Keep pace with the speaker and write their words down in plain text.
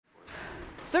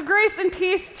So grace and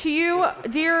peace to you,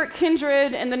 dear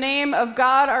kindred, in the name of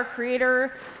God, our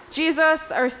Creator, Jesus,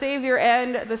 our Savior,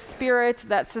 and the Spirit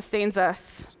that sustains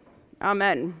us.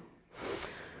 Amen.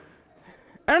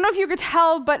 I don't know if you could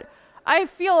tell, but I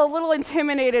feel a little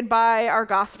intimidated by our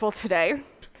gospel today.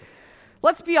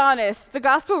 Let's be honest, the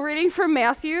gospel reading from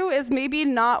Matthew is maybe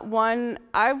not one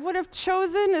I would have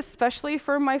chosen, especially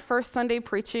for my first Sunday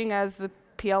preaching as the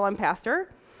PLM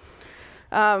pastor.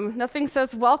 Nothing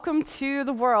says welcome to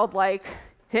the world like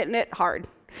hitting it hard.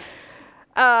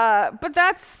 But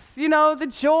that's, the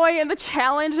joy and the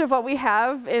challenge of what we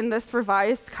have in this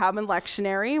revised common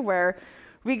lectionary, where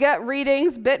we get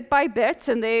readings bit by bit,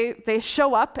 and they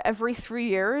show up every 3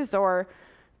 years, or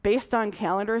based on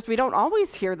calendars. We don't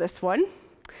always hear this one.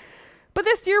 But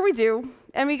this year we do,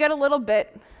 and we get a little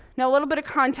bit. Now, a little bit of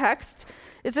context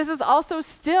is this is also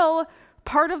still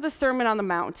part of the Sermon on the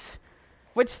Mount,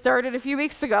 which started a few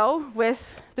weeks ago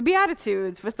with the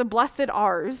Beatitudes, with the Blessed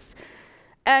R's,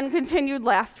 and continued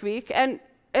last week. And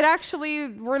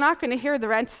we're not going to hear the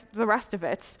rest of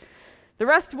it. The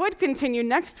rest would continue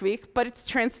next week, but it's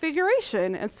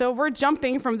Transfiguration. And so we're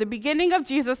jumping from the beginning of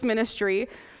Jesus' ministry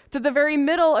to the very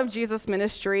middle of Jesus'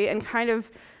 ministry and kind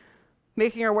of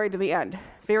making our way to the end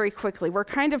very quickly. We're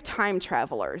kind of time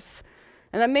travelers.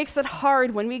 And that makes it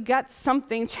hard when we get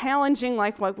something challenging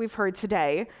like what we've heard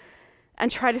today and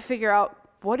try to figure out,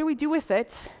 what do we do with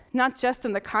it, not just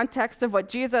in the context of what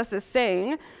Jesus is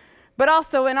saying, but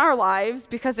also in our lives,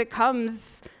 because it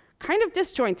comes kind of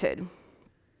disjointed.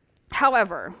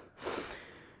 However,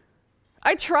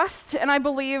 I trust and I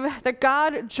believe that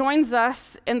God joins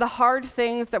us in the hard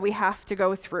things that we have to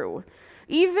go through.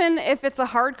 Even if it's a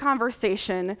hard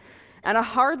conversation and a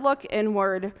hard look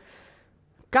inward,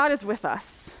 God is with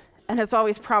us and has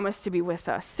always promised to be with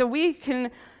us. So we can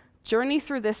journey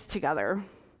through this together.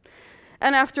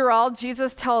 And after all,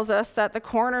 Jesus tells us that the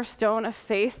cornerstone of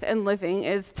faith and living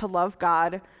is to love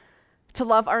God, to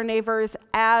love our neighbors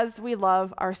as we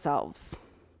love ourselves.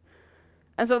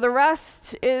 And so the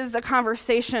rest is a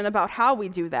conversation about how we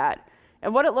do that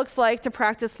and what it looks like to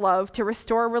practice love, to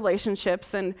restore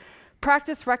relationships, and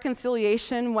practice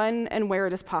reconciliation when and where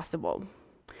it is possible.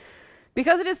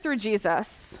 Because it is through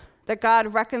Jesus that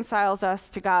God reconciles us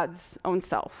to God's own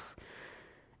self.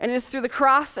 And it is through the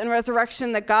cross and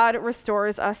resurrection that God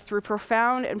restores us through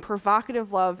profound and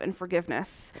provocative love and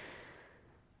forgiveness.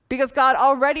 Because God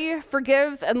already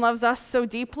forgives and loves us so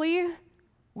deeply,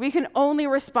 we can only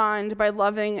respond by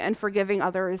loving and forgiving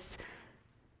others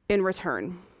in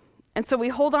return. And so we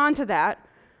hold on to that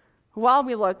while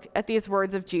we look at these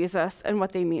words of Jesus and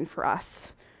what they mean for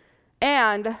us,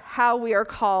 and how we are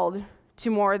called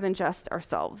to more than just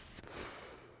ourselves.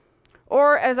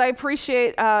 Or, as I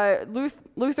appreciate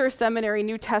Luther Seminary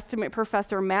New Testament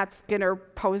professor Matt Skinner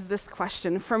posed this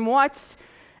question: from what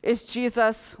is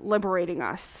Jesus liberating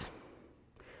us?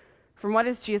 From what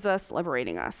is Jesus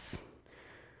liberating us?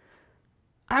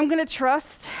 I'm going to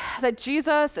trust that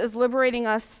Jesus is liberating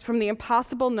us from the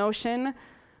impossible notion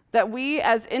that we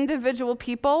as individual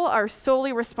people are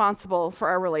solely responsible for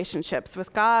our relationships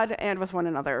with God and with one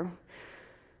another.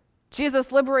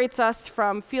 Jesus liberates us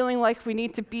from feeling like we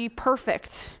need to be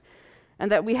perfect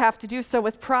and that we have to do so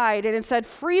with pride, and instead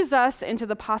frees us into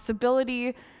the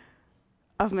possibility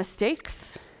of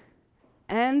mistakes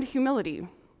and humility.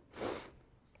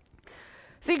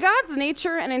 See, God's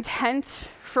nature and intent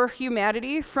for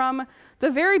humanity from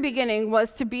the very beginning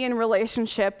was to be in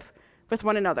relationship with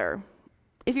one another.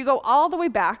 If you go all the way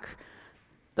back,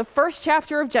 the first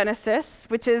chapter of Genesis,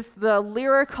 which is the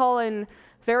lyrical and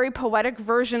very poetic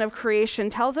version of creation,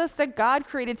 tells us that God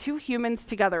created two humans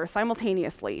together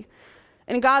simultaneously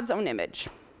in God's own image.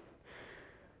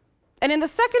 And in the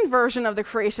second version of the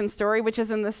creation story, which is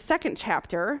in the second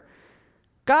chapter,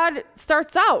 God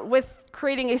starts out with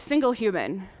creating a single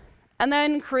human and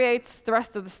then creates the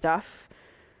rest of the stuff,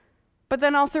 but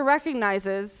then also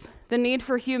recognizes the need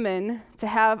for human to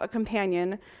have a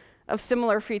companion of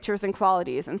similar features and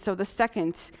qualities. And so the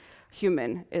second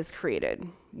human is created.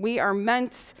 We are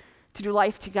meant to do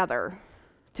life together,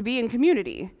 to be in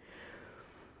community.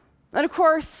 And of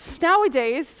course,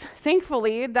 nowadays,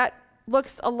 thankfully, that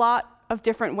looks a lot of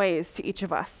different ways to each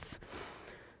of us.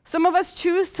 Some of us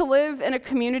choose to live in a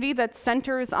community that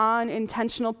centers on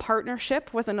intentional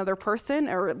partnership with another person,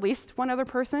 or at least one other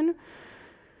person.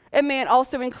 It may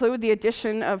also include the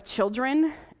addition of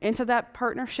children into that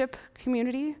partnership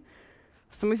community.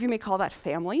 Some of you may call that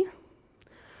family.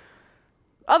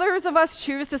 Others of us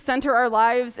choose to center our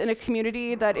lives in a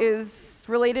community that is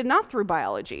related not through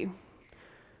biology.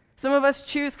 Some of us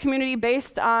choose community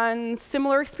based on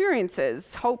similar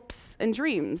experiences, hopes, and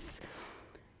dreams.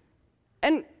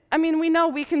 And I mean, we know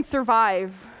we can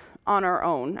survive on our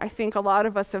own. I think a lot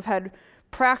of us have had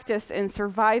practice in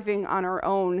surviving on our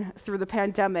own through the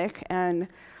pandemic and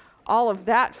all of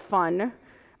that fun.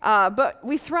 But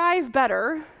we thrive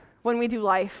better when we do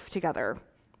life together.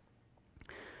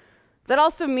 That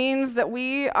also means that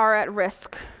we are at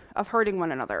risk of hurting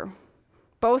one another,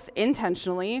 both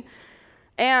intentionally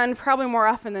and probably more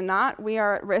often than not, we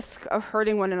are at risk of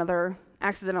hurting one another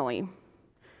accidentally.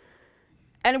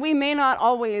 And we may not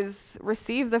always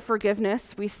receive the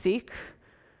forgiveness we seek,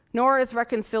 nor is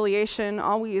reconciliation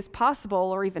always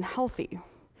possible or even healthy.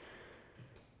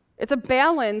 It's a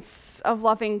balance of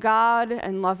loving God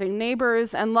and loving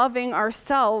neighbors and loving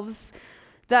ourselves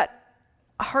that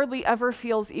hardly ever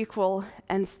feels equal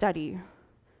and steady.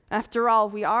 After all,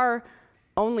 we are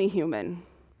only human,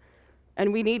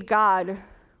 and we need God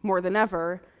more than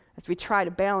ever as we try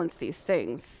to balance these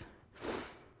things.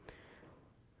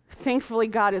 Thankfully,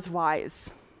 God is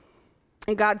wise,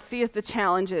 and God sees the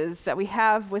challenges that we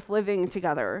have with living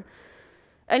together,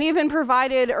 and even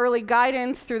provided early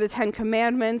guidance through the Ten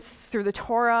Commandments, through the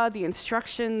Torah, the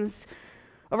instructions,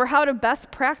 over how to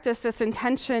best practice this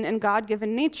intention and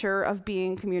God-given nature of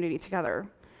being community together.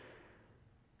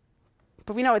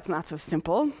 But we know it's not so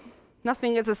simple.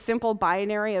 Nothing is a simple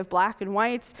binary of black and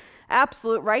white,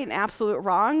 absolute right and absolute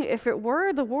wrong. If it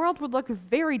were, the world would look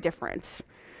very different.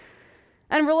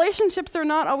 And relationships are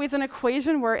not always an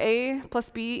equation where A plus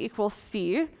B equals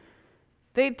C.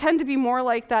 They tend to be more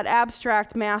like that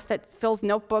abstract math that fills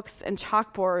notebooks and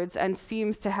chalkboards and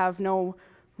seems to have no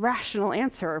rational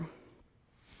answer.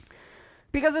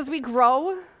 Because as we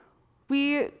grow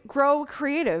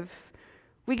creative.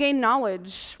 We gain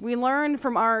knowledge. We learn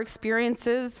from our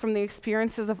experiences, from the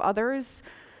experiences of others.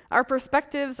 Our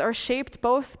perspectives are shaped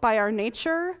both by our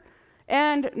nature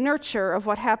and nurture of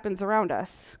what happens around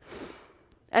us.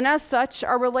 And as such,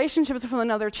 our relationships with one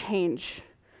another change.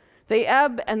 They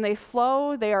ebb and they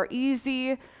flow. They are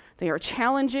easy. They are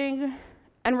challenging.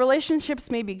 And relationships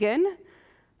may begin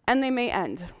and they may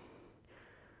end.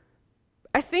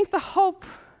 I think the hope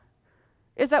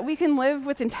is that we can live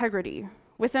with integrity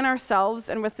within ourselves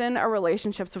and within our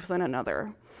relationships with one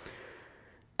another.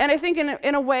 And I think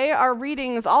in a way, our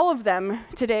readings, all of them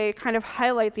today, kind of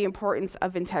highlight the importance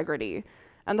of integrity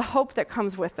and the hope that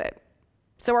comes with it.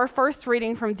 So our first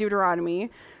reading from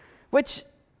Deuteronomy, which,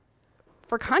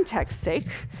 for context's sake,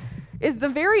 is the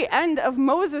very end of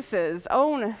Moses'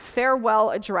 own farewell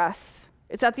address.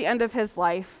 It's at the end of his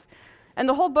life. And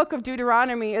the whole book of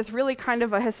Deuteronomy is really kind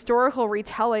of a historical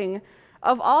retelling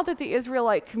of all that the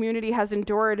Israelite community has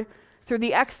endured through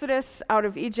the exodus out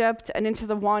of Egypt and into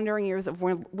the wandering years of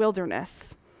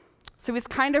wilderness. So he's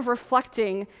kind of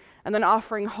reflecting and then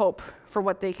offering hope for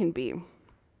what they can be.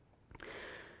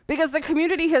 Because the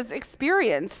community has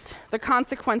experienced the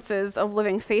consequences of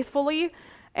living faithfully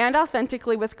and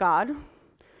authentically with God,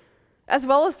 as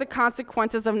well as the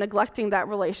consequences of neglecting that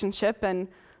relationship and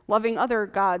loving other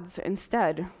gods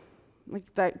instead,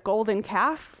 like that golden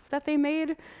calf that they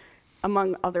made,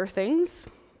 among other things.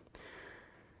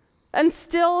 And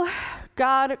still,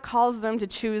 God calls them to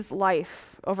choose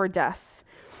life over death.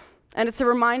 And it's a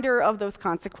reminder of those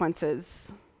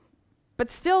consequences. But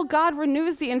still, God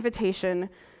renews the invitation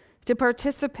to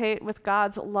participate with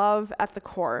God's love at the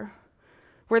core,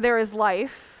 where there is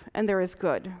life and there is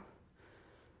good.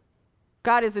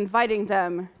 God is inviting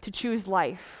them to choose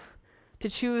life, to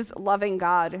choose loving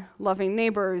God, loving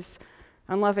neighbors,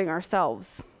 and loving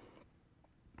ourselves.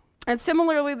 And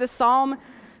similarly, the psalm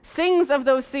sings of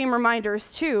those same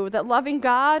reminders too, that loving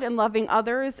God and loving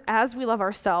others as we love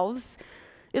ourselves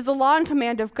is the law and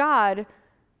command of God,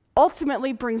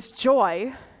 ultimately brings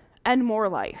joy and more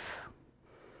life.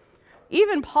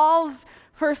 Even Paul's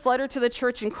first letter to the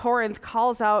church in Corinth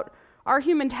calls out our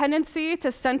human tendency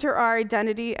to center our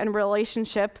identity and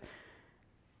relationship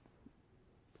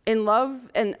in love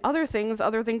and other things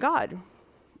other than God,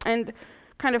 and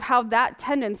kind of how that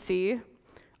tendency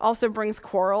also brings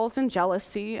quarrels and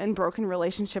jealousy and broken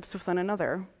relationships with one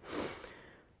another.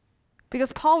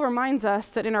 Because Paul reminds us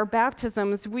that in our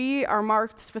baptisms, we are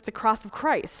marked with the cross of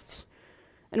Christ,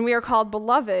 and we are called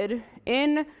beloved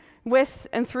in, with,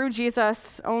 and through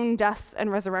Jesus' own death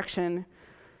and resurrection.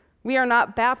 We are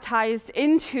not baptized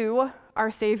into our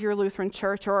Savior Lutheran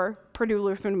Church or Purdue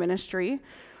Lutheran Ministry,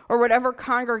 or whatever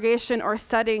congregation or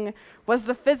setting was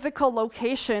the physical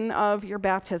location of your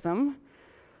baptism.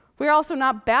 We are also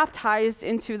not baptized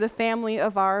into the family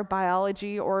of our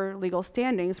biology or legal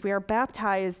standings. We are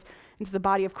baptized into the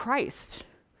body of Christ,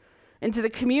 into the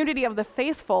community of the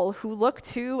faithful who look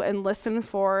to and listen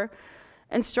for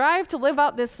and strive to live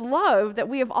out this love that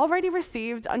we have already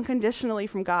received unconditionally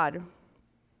from God.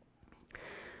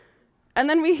 And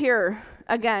then we hear,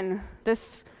 again,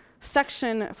 this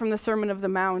section from the Sermon on the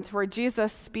Mount where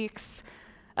Jesus speaks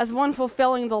as one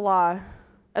fulfilling the law,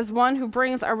 as one who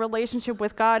brings our relationship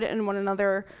with God and one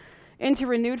another into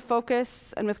renewed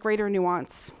focus and with greater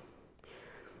nuance.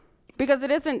 Because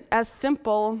it isn't as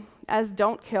simple as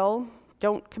don't kill,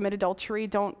 don't commit adultery,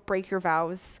 don't break your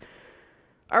vows.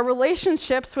 Our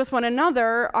relationships with one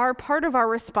another are part of our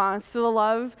response to the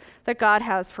love that God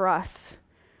has for us.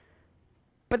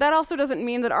 But that also doesn't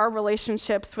mean that our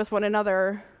relationships with one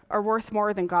another are worth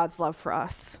more than God's love for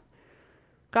us.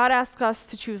 God asks us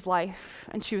to choose life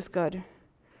and choose good.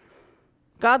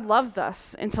 God loves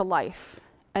us into life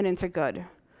and into good.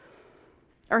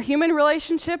 Our human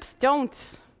relationships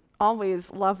don't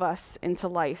always love us into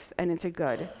life and into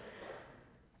good.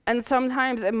 And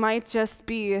sometimes it might just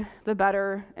be the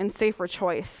better and safer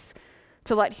choice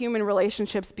to let human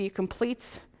relationships be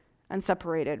complete and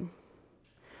separated.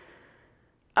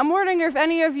 I'm wondering if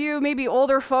any of you, maybe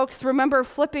older folks, remember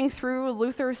flipping through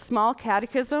Luther's Small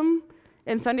Catechism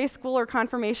in Sunday school or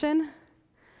confirmation.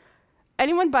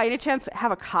 Anyone by any chance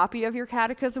have a copy of your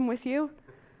catechism with you?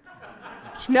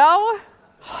 No?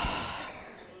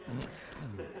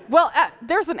 Well,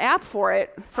 there's an app for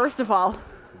it, first of all.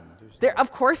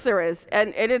 Of course there is,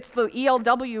 and it's the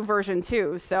ELW version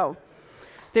too, so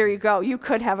there you go. You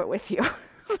could have it with you.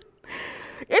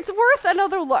 It's worth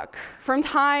another look from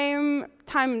time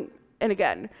and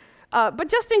again. But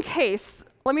just in case,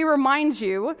 let me remind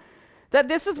you that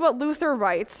this is what Luther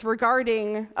writes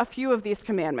regarding a few of these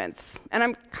commandments, and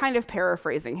I'm kind of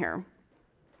paraphrasing here.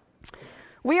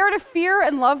 We are to fear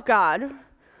and love God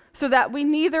so that we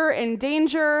neither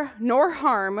endanger nor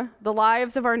harm the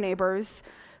lives of our neighbors,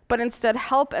 but instead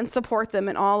help and support them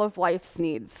in all of life's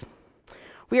needs.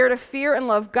 We are to fear and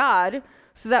love God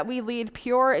so that we lead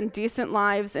pure and decent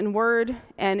lives in word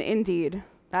and in deed.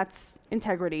 That's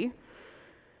integrity.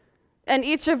 And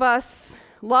each of us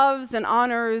loves and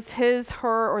honors his,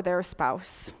 her, or their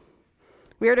spouse.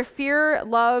 We are to fear,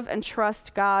 love, and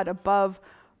trust God above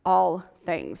all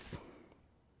things.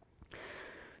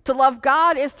 To love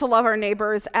God is to love our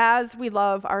neighbors as we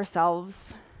love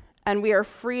ourselves. And we are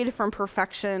freed from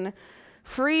perfection,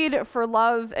 freed for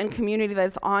love and community that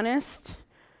is honest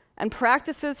and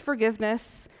practices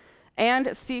forgiveness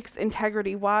and seeks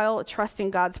integrity while trusting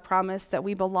God's promise that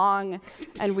we belong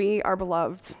and we are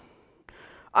beloved.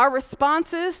 Our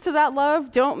responses to that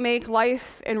love don't make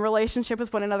life in relationship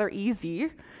with one another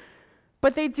easy,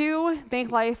 but they do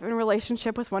make life in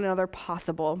relationship with one another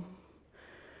possible.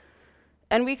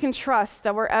 And we can trust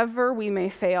that wherever we may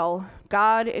fail,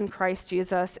 God in Christ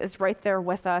Jesus is right there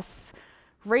with us,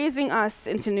 raising us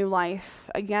into new life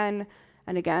again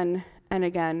and again and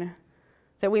again,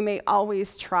 that we may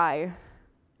always try.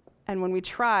 And when we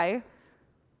try,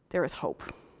 there is hope.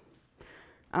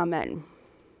 Amen.